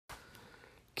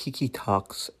Kiki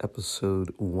Talks,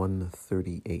 episode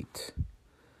 138.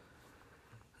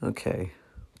 Okay,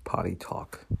 potty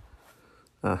talk.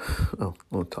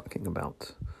 We're talking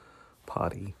about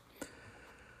potty.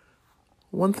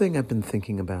 One thing I've been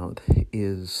thinking about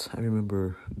is I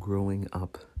remember growing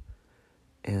up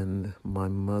and my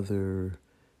mother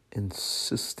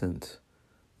insistent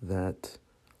that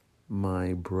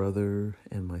my brother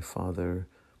and my father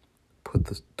put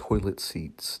the toilet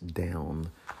seats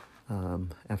down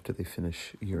after they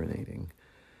finish urinating.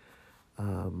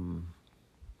 And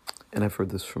I've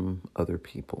heard this from other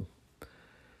people.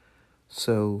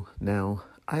 So now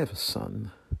I have a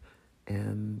son,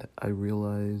 and I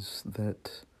realize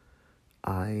that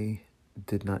I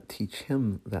did not teach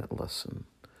him that lesson.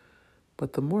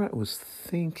 But the more I was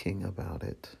thinking about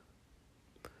it,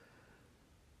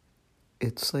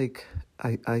 it's like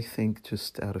I think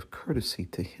just out of courtesy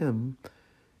to him,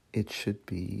 it should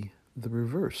be the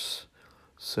reverse.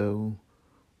 So,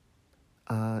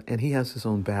 and he has his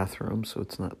own bathroom, so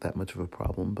it's not that much of a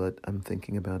problem, but I'm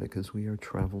thinking about it because we are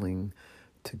traveling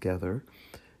together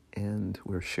and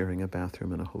we're sharing a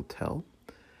bathroom in a hotel.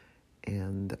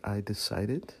 And I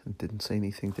decided, and didn't say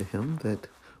anything to him, that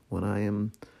when I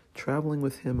am traveling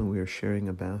with him and we are sharing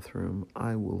a bathroom,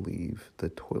 I will leave the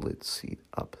toilet seat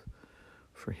up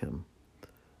for him.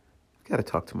 I've got to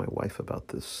talk to my wife about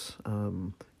this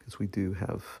because we do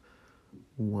have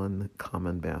one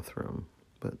common bathroom,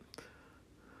 but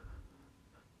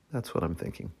that's what I'm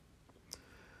thinking.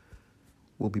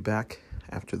 We'll be back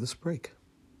after this break.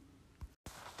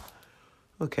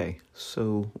 Okay,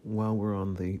 so while we're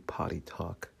on the potty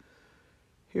talk,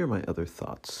 here are my other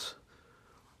thoughts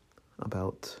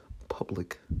about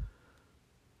public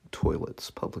toilets,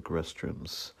 public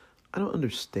restrooms. I don't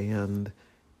understand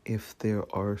if there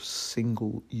are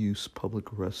single-use public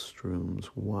restrooms,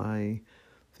 why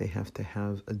they have to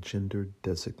have a gender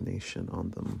designation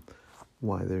on them,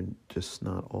 why they're just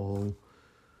not all,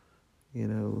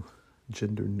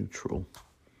 gender neutral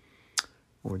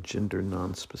or gender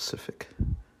non-specific.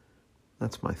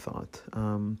 That's my thought.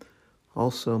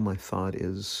 Also, my thought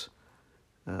is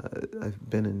I've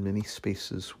been in many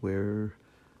spaces where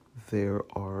there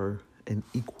are an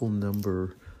equal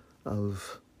number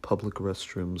of public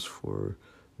restrooms for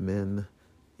men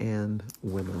and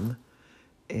women,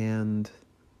 and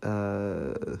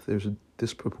there's a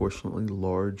disproportionately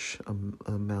large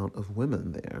amount of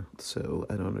women there. So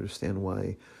I don't understand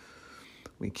why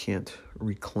we can't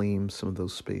reclaim some of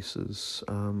those spaces.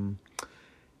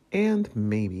 And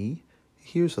maybe,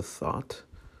 here's a thought,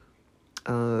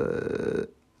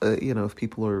 if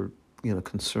people are,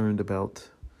 concerned about,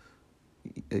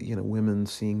 women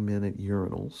seeing men at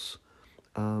urinals,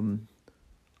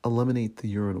 eliminate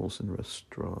the urinals in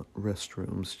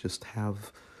restrooms, just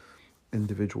have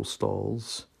individual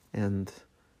stalls, and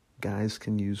guys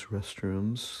can use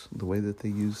restrooms the way that they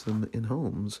use them in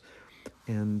homes,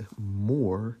 and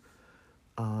more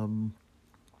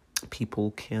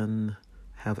people can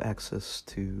have access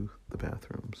to the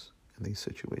bathrooms in these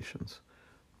situations.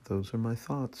 Those are my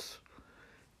thoughts.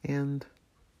 And,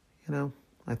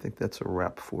 I think that's a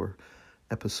wrap for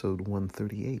episode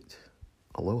 138.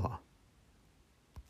 Aloha.